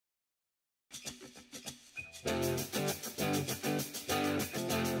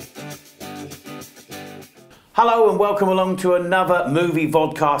Hello and welcome along to another movie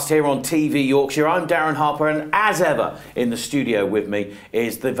vodcast here on TV Yorkshire. I'm Darren Harper, and as ever in the studio with me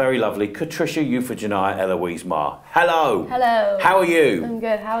is the very lovely Patricia Euphogenia Eloise Marr. Hello. Hello. How are you? I'm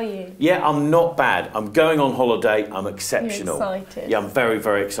good. How are you? Yeah, I'm not bad. I'm going on holiday. I'm exceptional. You're excited. Yeah, I'm very,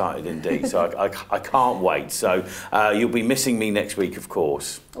 very excited indeed. So I can't wait. So you'll be missing me next week, of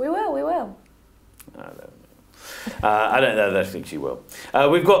course. We will. We will. I don't think she will.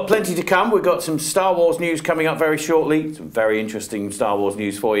 We've got plenty to come. We've got some Star Wars news coming up very shortly. Some very interesting Star Wars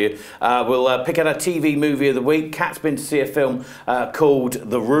news for you. We'll pick out a TV movie of the week. Kat's been to see a film called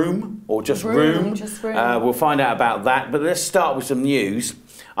The Room, or just Room. Just Room. We'll find out about that. But let's start with some news.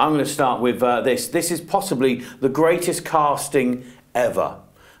 I'm going to start with this. This is possibly the greatest casting ever.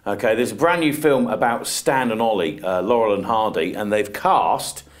 Okay, there's a brand new film about Stan and Ollie, Laurel and Hardy, and they've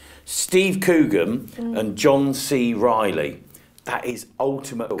cast Steve Coogan and John C. Reilly. That is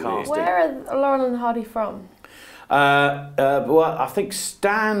ultimate casting. Where are Laurel and Hardy from? Well, I think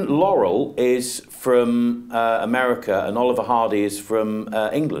Stan Laurel is from America and Oliver Hardy is from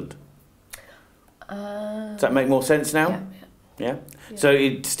England. Does that make more sense now? Yeah?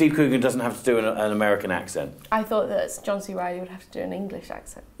 So Steve Coogan doesn't have to do an American accent. I thought that John C. Reilly would have to do an English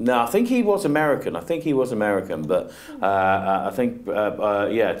accent. No, I think he was American. But I think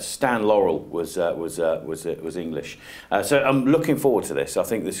Stan Laurel was English. So I'm looking forward to this. I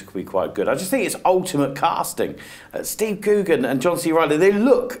think this could be quite good. I just think it's ultimate casting. Steve Coogan and John C. Reilly,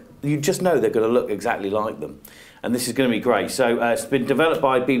 you just know they're going to look exactly like them. And this is going to be great. So it's been developed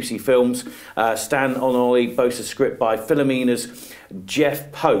by BBC Films. Stan and Ollie boasts a script by Philomena's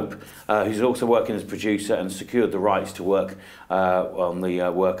Jeff Pope, who's also working as producer and secured the rights to work on the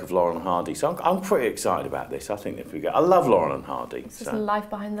work of Laurel and Hardy. So I'm pretty excited about this. I think if we go, I love Laurel and Hardy. It's just life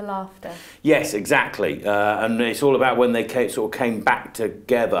behind the laughter. Yes, exactly. And it's all about when they came back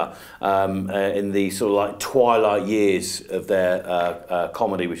together in the sort of like twilight years of their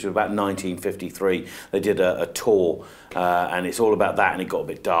comedy, which was about 1953. They did a tour. And it's all about that, and it got a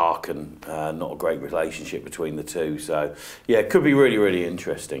bit dark and not a great relationship between the two. So, yeah, it could be really, really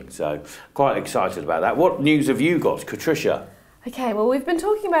interesting. So, quite excited about that. What news have you got, Patricia? Okay, well, we've been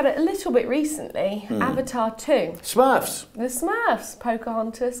talking about it a little bit recently. Avatar 2. Smurfs. The Smurfs.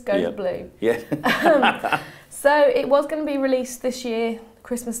 Pocahontas, Go to Blue. Yeah. So, it was going to be released this year,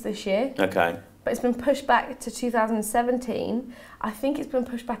 Christmas this year. Okay. But it's been pushed back to 2017. I think it's been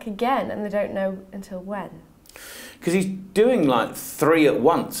pushed back again, and they don't know until when. Because he's doing like 3 at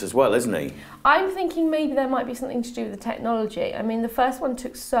once as well, isn't he? I'm thinking maybe there might be something to do with the technology. I mean, the first one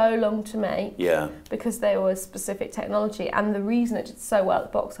took so long to make because there was specific technology, and the reason it did so well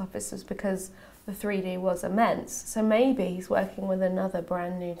at the box office was because the 3D was immense. So maybe he's working with another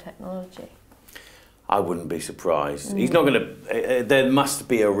brand new technology. I wouldn't be surprised. He's not going to. There must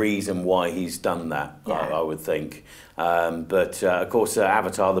be a reason why he's done that. I would think. But of course,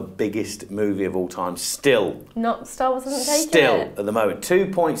 Avatar, the biggest movie of all time, still. Not Star Wars hasn't taken Still it. At the moment,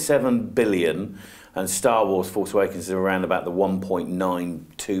 2.7 billion, and Star Wars: Force Awakens is around about the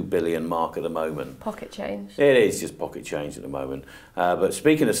 1.92 billion mark at the moment. Pocket change. It is just pocket change at the moment. But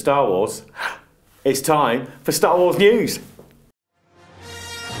speaking of Star Wars, it's time for Star Wars news.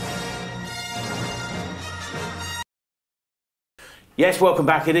 Yes, welcome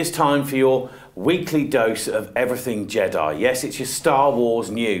back. It is time for your weekly dose of everything Jedi. Yes, it's your Star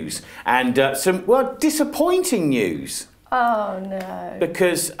Wars news. And some, well, disappointing news. Oh, no.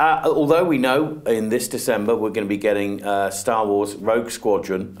 Because although we know in this December we're going to be getting Star Wars Rogue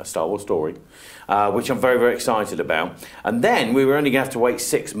Squadron, a Star Wars story, which I'm very, very excited about. And then we were only going to have to wait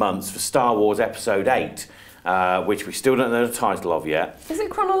 6 months for Star Wars Episode 8. Which we still don't know the title of yet. Is it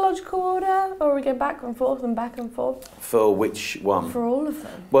chronological order, or are we going back and forth and back and forth? For which one? For all of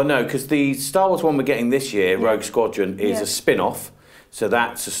them. Well, no, because the Star Wars one we're getting this year, Rogue Squadron, is a spin-off. So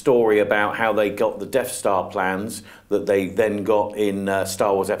that's a story about how they got the Death Star plans that they then got in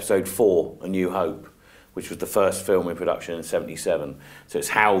Star Wars Episode 4, A New Hope, which was the first film in production in '77. So it's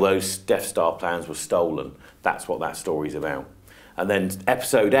how those Death Star plans were stolen. That's what that story's about. And then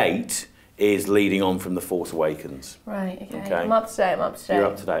Episode 8 is leading on from The Force Awakens. Right, okay. I'm up to date, You're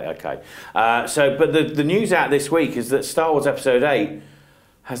up to date, okay. But the news out this week is that Star Wars Episode 8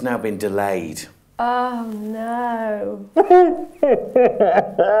 has now been delayed. Oh, no.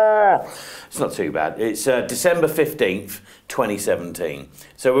 It's not too bad. It's December 15th, 2017.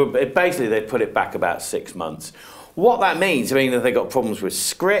 So basically they put it back about 6 months. What that means, I mean, have they got problems with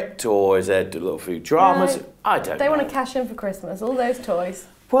script, or is there a little few dramas? No, I don't know. They want to cash in for Christmas, all those toys.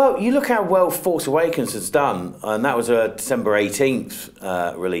 Well, you look how well Force Awakens has done, and that was a December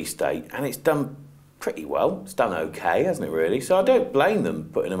 18th release date, and it's done pretty well. It's done okay, hasn't it, really? So I don't blame them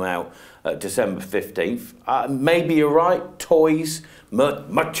putting them out December 15th. Maybe you're right, toys,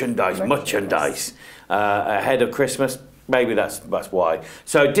 merchandise, ahead of Christmas. Maybe that's why.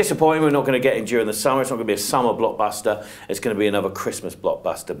 So disappointing we're not going to get in during the summer. It's not going to be a summer blockbuster. It's going to be another Christmas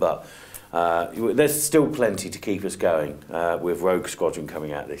blockbuster, but there's still plenty to keep us going with Rogue Squadron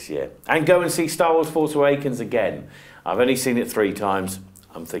coming out this year. And go and see Star Wars Force Awakens again. I've only seen it 3 times.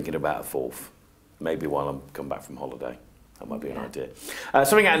 I'm thinking about a 4th. Maybe while I'm come back from holiday. That might be an idea.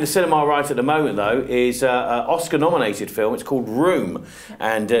 Something out in the cinema right at the moment, though, is an Oscar-nominated film. It's called Room,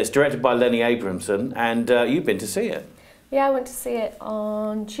 and it's directed by Lenny Abramson, and you've been to see it. Yeah, I went to see it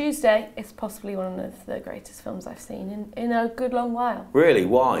on Tuesday. It's possibly one of the greatest films I've seen in a good long while. Really?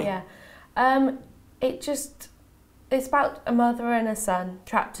 Why? Yeah. It's about a mother and a son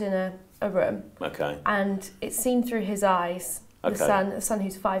trapped in a room. Okay. And it's seen through his eyes, the son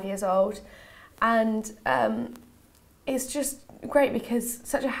who's 5 years old. And it's just great because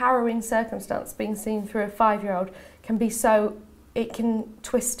such a harrowing circumstance being seen through a 5-year-old can be it can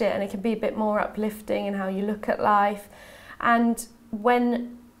twist it and it can be a bit more uplifting in how you look at life. And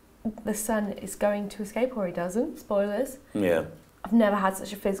when the son is going to escape, or he doesn't, spoilers. Yeah. I've never had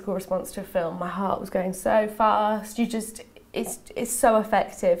such a physical response to a film. My heart was going so fast. It's so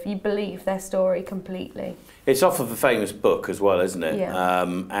effective. You believe their story completely. It's off of a famous book as well, isn't it? Yeah.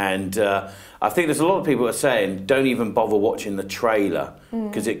 I think there's a lot of people that are saying don't even bother watching the trailer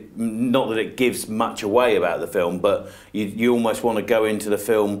because not that it gives much away about the film, but you almost want to go into the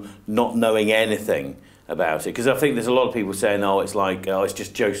film not knowing anything about it, because I think there's a lot of people saying, it's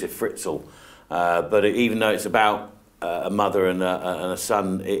just Joseph Fritzl, but even though it's about a mother and a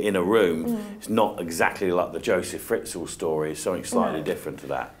son in a room, it's not exactly like the Joseph Fritzl story. It's something slightly different to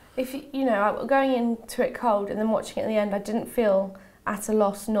that. If going into it cold and then watching it in the end, I didn't feel at a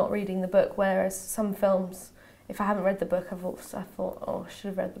loss not reading the book, whereas some films, if I haven't read the book, I thought, I should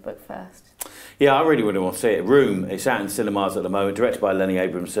have read the book first. Yeah, I really want to see it. Room, it's out in cinemas at the moment, directed by Lenny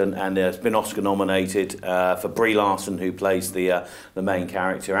Abramson, and it's been Oscar nominated for Brie Larson, who plays the main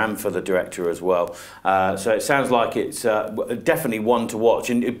character, and for the director as well. So it sounds like it's definitely one to watch,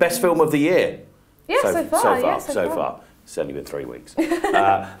 and best film of the year. Yeah, so far. It's only been 3 weeks.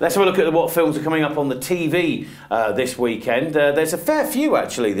 Let's have a look at what films are coming up on the TV this weekend. There's a fair few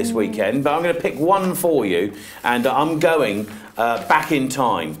actually this weekend, but I'm going to pick one for you, and I'm going back in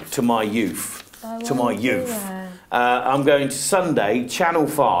time to my youth. I'm going to Sunday, Channel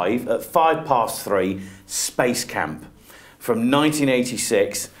 5 at 3:05, Space Camp from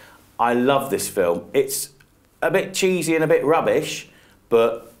 1986. I love this film. It's a bit cheesy and a bit rubbish,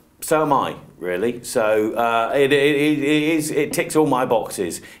 but so am I, really. So it ticks all my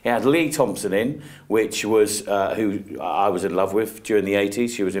boxes. It had Lee Thompson in, which was who I was in love with during the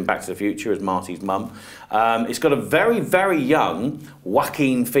 80s. She was in Back to the Future as Marty's mum. It's got a very, very young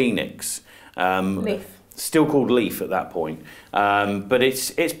Joaquin Phoenix. Leaf. Still called Leaf at that point. But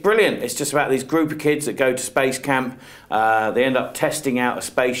it's brilliant. It's just about these group of kids that go to space camp. They end up testing out a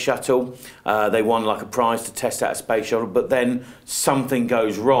space shuttle. They won like a prize to test out a space shuttle, but then something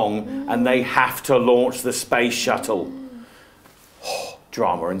goes wrong and they have to launch the space shuttle.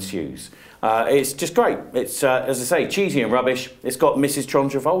 Drama ensues. It's just great. It's, as I say, cheesy and rubbish. It's got Mrs. John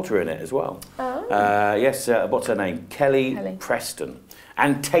Travolta in it as well. Oh. Yes, what's her name? Kelly Preston.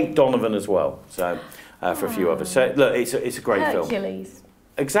 And Tate Donovan as well. So. For a few others. So look, it's a great Hercules. Film.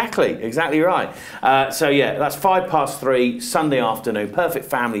 Exactly right. So yeah, that's 3:05 Sunday afternoon, perfect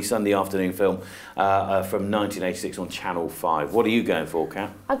family Sunday afternoon film from 1986 on Channel 5. What are you going for,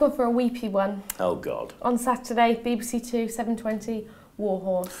 Kat? I've gone for a weepy one. Oh God. On Saturday, BBC 2, 7:20,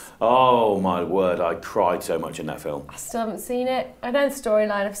 Warhorse. Oh my word, I cried so much in that film. I still haven't seen it. I know the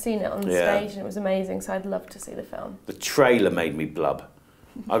storyline, I've seen it on the stage and it was amazing, so I'd love to see the film. The trailer made me blub.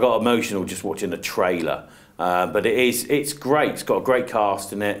 I got emotional just watching the trailer, but it's great. It's got a great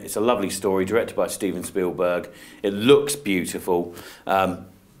cast in it. It's a lovely story, directed by Steven Spielberg. It looks beautiful, and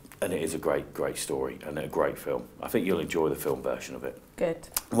it is a great story and a great film. I think you'll enjoy the film version of it. Good.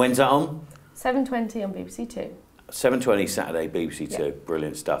 When's that on? 7:20 on BBC 2. 7:20 Saturday, BBC 2. Yep.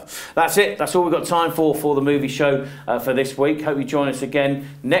 Brilliant stuff. That's it. That's all we've got time for the movie show for this week. Hope you join us again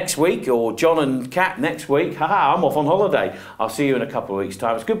next week, or John and Kat next week. Haha, I'm off on holiday. I'll see you in a couple of weeks'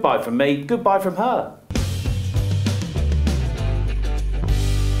 time. It's goodbye from me. Goodbye from her.